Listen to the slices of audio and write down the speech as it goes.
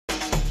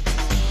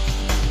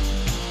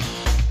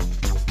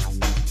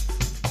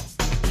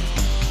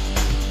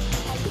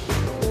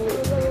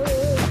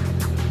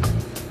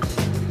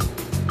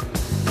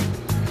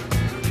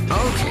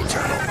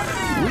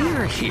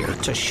here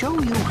to show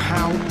you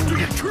how... To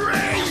get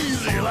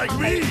crazy like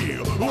me,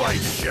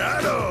 White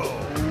Shadow.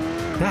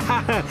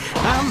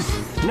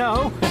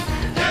 No,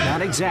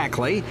 not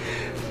exactly.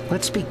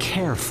 Let's be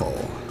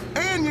careful.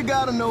 And you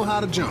gotta know how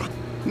to jump.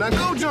 Now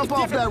go jump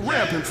off that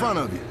ramp in front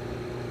of you.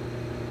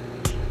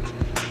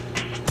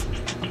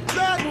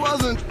 That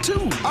wasn't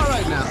too... All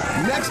right now,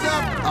 next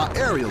up are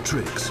aerial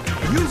tricks.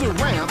 Use a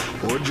ramp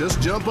or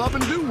just jump up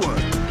and do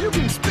one. You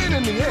can spin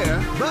in the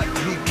air, but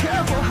be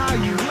careful how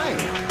you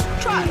land.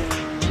 Try it.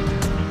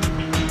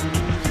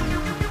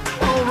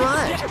 All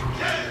right.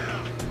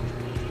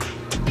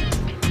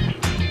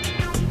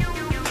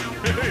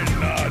 Hey,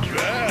 not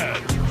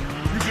bad.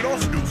 You can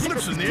also do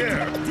flips in the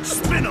air.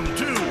 Spin them,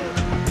 too.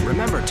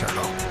 Remember,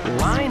 Turbo,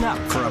 line up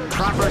for a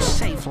proper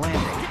safe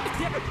landing.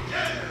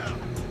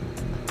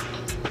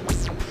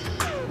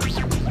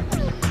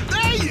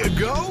 There you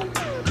go.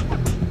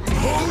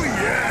 Oh,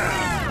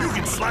 yeah! You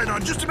can slide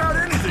on just about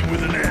anything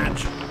with an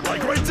edge.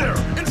 Like right there,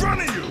 in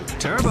front of you.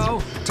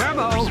 Turbo,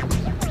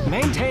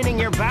 maintaining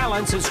your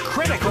balance is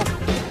critical.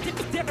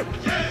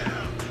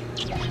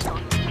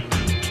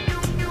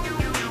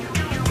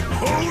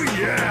 Oh,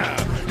 yeah!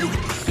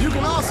 You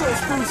can also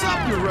spruce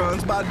up your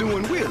runs by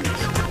doing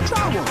wheelies.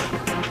 Try one.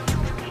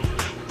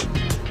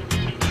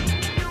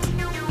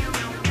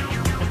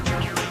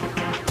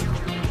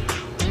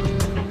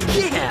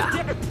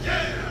 Yeah!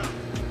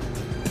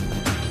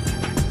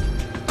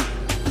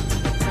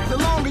 The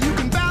longer you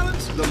can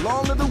balance, the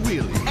longer the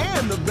wheelie,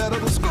 and the better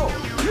the score.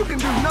 You can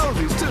do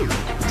nosies, too.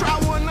 Try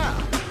one now.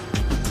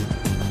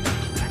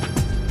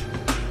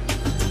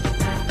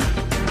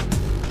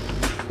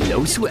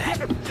 No sweat.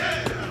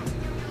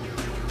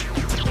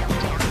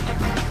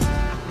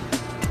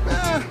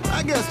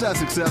 I guess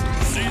that's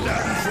acceptable. See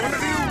that in front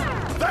of you?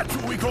 That's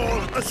what we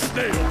call a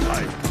snail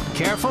pipe.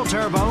 Careful,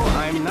 Turbo.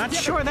 I'm not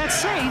sure that's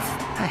safe.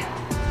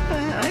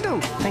 I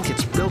don't think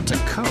it's built to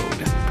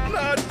code.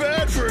 Not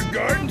bad for a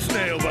garden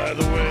snail, by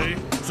the way.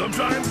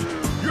 Sometimes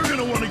you're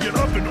gonna want to get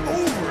up and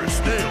over a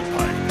snail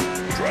pipe.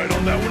 Try it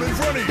on that one in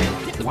front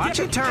of you. Watch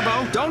it,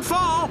 Turbo. Don't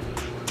fall.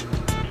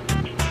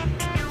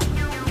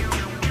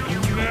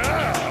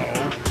 Now,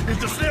 if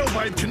the snail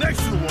pipe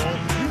connects to the wall,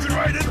 you can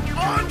ride it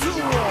onto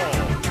the wall.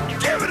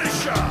 Give it a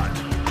shot.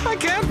 I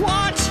can't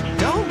watch.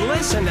 Don't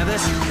listen to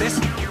this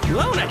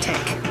lunatic.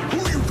 Who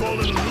you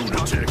calling a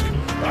lunatic?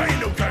 I ain't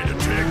no kind of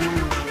tick.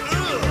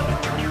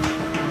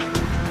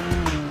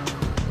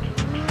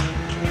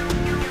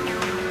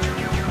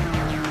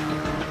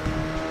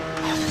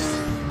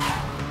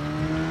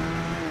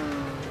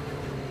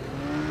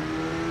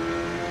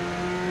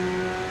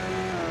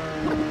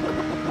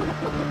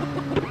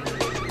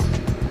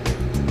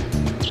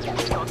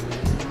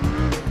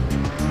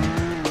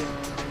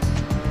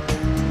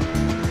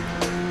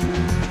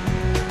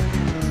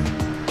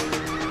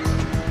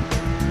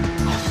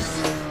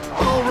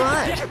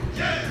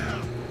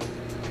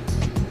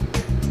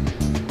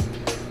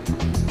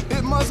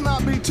 It must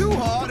not be too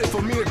hard if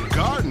a mere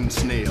garden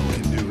snail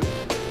can do it.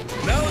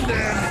 Now and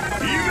then,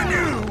 even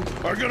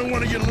you are gonna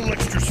want to get a little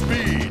extra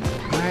speed.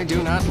 I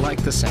do not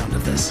like the sound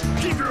of this.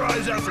 Keep your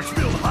eyes out for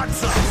spilled hot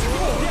sauce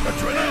or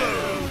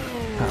adrenaline.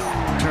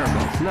 Oh,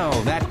 Turbo,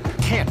 no, that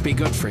can't be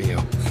good for you.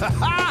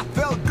 Ha!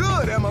 Felt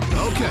good, Emma.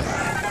 Okay.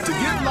 To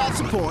get lots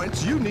of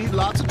points, you need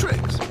lots of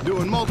tricks.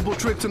 Doing multiple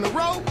tricks in a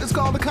row is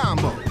called a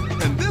combo.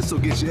 And this will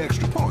get you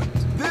extra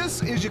points.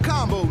 This is your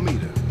combo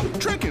meter.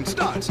 Tricking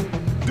starts.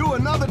 Do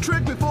another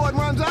trick before it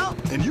runs out,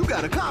 and you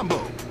got a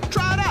combo.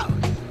 Try it out.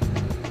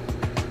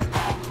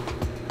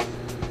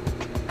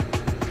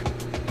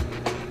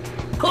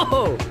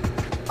 Oh,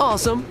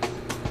 awesome.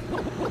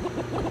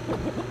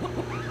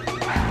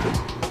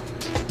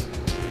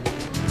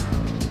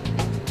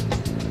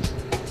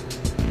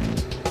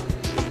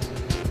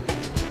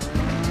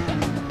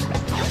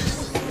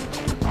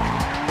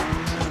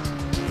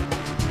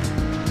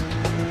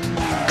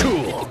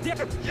 Cool.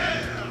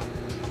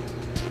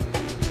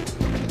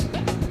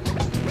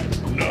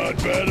 Not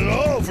bad at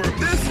all for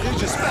This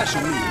is your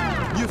special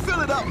meter. You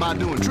fill it up by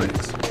doing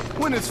tricks.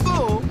 When it's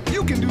full,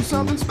 you can do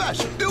something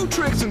special. Do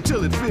tricks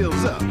until it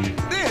fills up.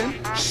 Then,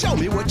 show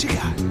me what you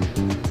got.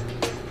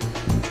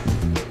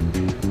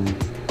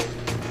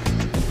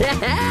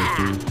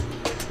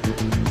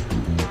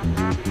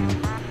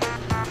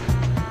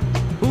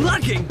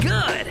 Looking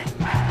good.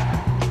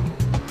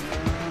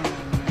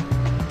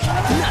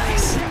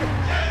 Nice.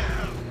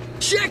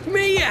 Check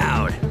me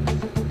out.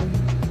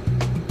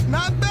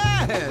 Not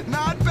bad,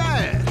 not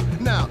bad.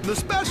 Now, the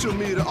special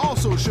meter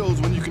also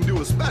shows when you can do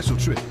a special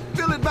trick.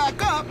 Fill it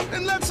back up,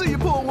 and let's see you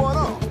pull one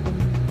off.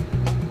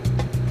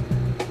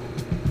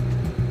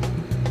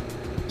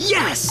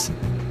 Yes!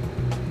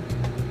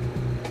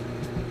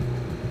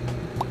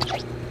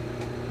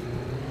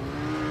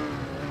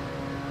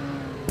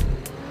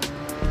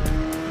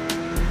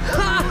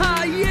 Ha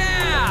ha,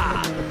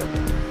 yeah!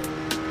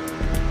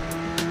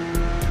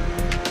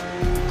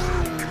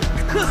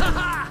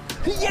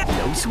 Yeah!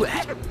 No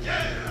sweat.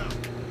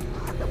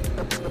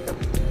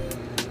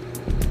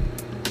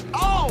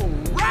 All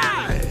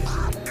right!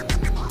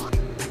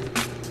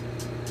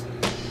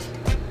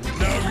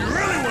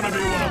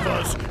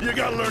 you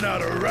gotta learn how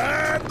to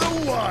ride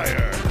the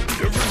wire.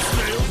 Different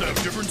snails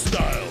have different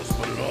styles,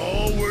 but it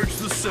all works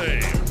the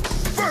same.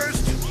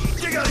 First,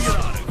 you gotta get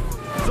on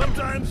it.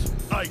 Sometimes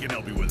I can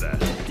help you with that.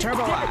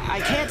 Turbo,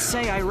 I can't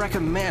say I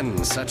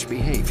recommend such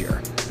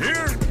behavior.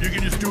 Here, you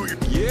can just do it.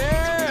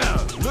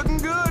 Yeah, looking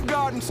good,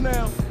 garden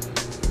snail.